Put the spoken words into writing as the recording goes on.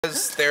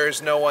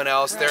There's no one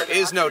else. There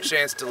is no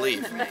chance to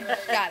leave.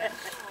 Got it.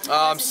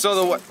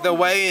 So the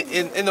way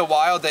in the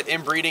wild that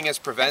inbreeding is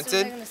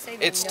prevented,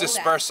 it's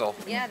dispersal.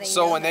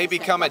 So when they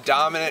become a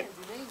dominant,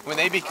 when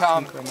they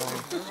become,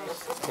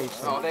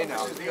 oh, they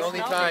know. The only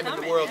time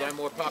in the world I'm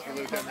more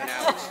popular than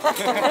Alex.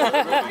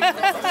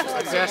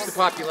 That's the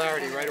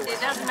popularity right away. It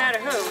doesn't matter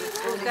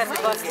who's got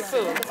the bucket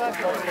food.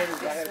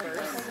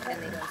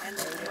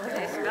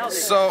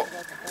 So,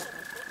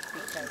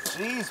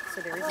 geez,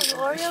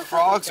 these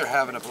frogs are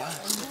having a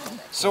blast.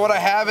 So what I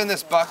have in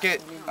this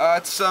bucket,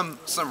 it's some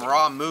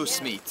raw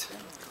moose meat.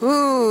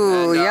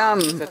 Ooh, yum.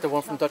 Is that the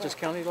one from Dutchess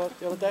County the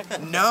other day?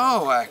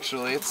 No,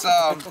 actually, it's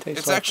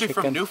like actually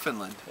from chicken.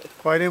 Newfoundland.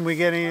 Why didn't we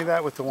get any of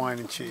that with the wine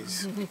and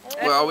cheese?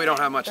 Well, we don't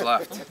have much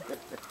left.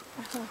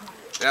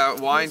 Yeah,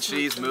 wine,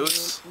 cheese,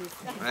 moose,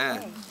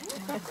 man.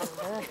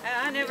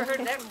 I never heard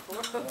of that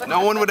before.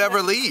 No one would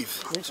ever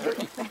leave.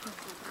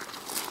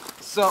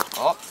 So,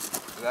 oh,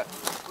 that.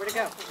 Where'd it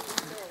go?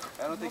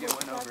 I don't think it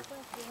went over.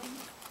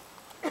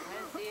 I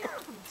didn't see it.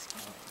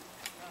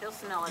 He'll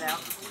smell it out.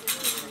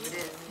 It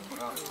is.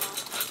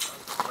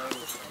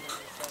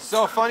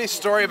 So, funny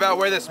story about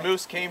where this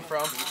moose came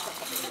from.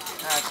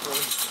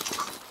 Actually,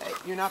 hey,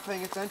 you're not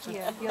paying attention.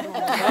 Yeah, the other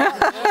one.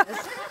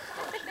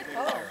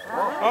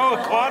 Oh,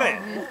 caught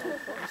it.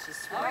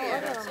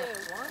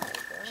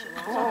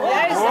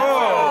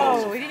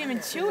 Whoa! We didn't even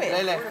chew it.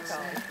 Lele.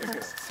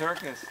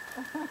 Circus.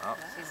 Oh.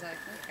 She's like,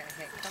 okay,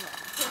 hey, come on.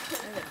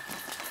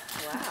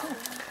 Wow.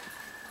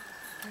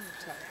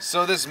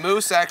 So this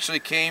moose actually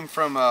came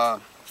from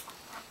a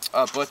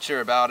butcher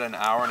about an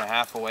hour and a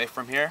half away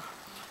from here.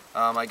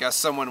 I guess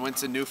someone went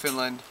to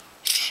Newfoundland,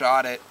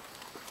 shot it,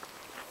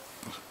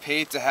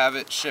 paid to have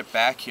it shipped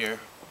back here,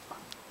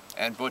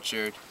 and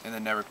butchered, and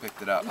then never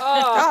picked it up.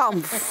 Oh,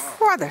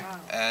 brother.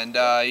 And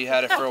he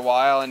had it for a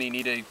while, and he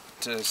needed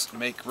to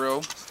make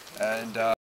room, and